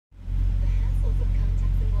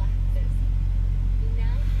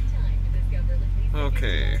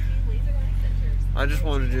Okay, I just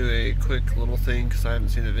wanted to do a quick little thing because I haven't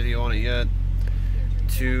seen a video on it yet,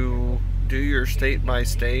 to do your state by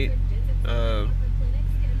state, to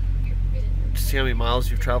see how many miles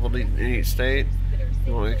you've traveled in each state.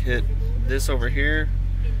 You want to hit this over here,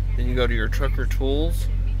 then you go to your trucker tools,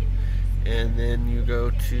 and then you go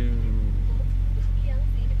to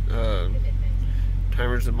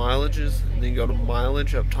timers and mileages, and then you go to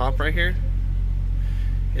mileage up top right here,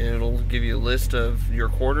 and it'll give you a list of your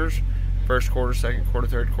quarters: first quarter, second quarter,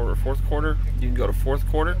 third quarter, fourth quarter. You can go to fourth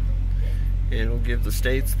quarter, and it'll give the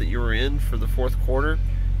states that you were in for the fourth quarter,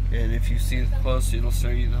 and if you see close, it'll show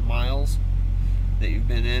you the miles that you've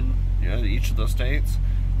been in, each of those states.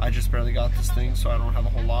 I just barely got this thing, so I don't have a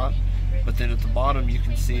whole lot. But then at the bottom you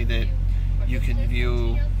can see that you can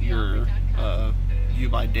view your view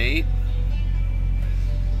by date,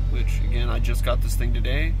 which again, I just got this thing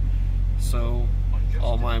today, so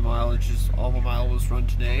all my mile was run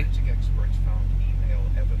today.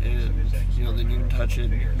 And then you can touch it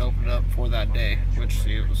and you can open it up for that day, which,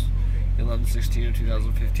 see, it was 11/16 of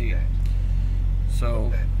 2015.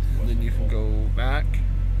 So then you can go back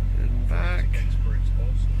and back.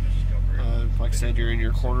 Like I said, you're in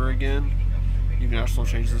your quarter again. You can also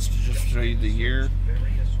change this to just show you the year,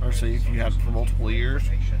 or say if you had it for multiple years.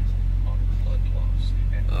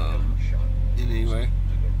 Anyway,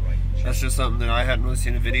 that's just something that I hadn't really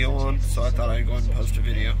seen a video on, so I thought I'd go ahead and post a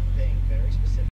video.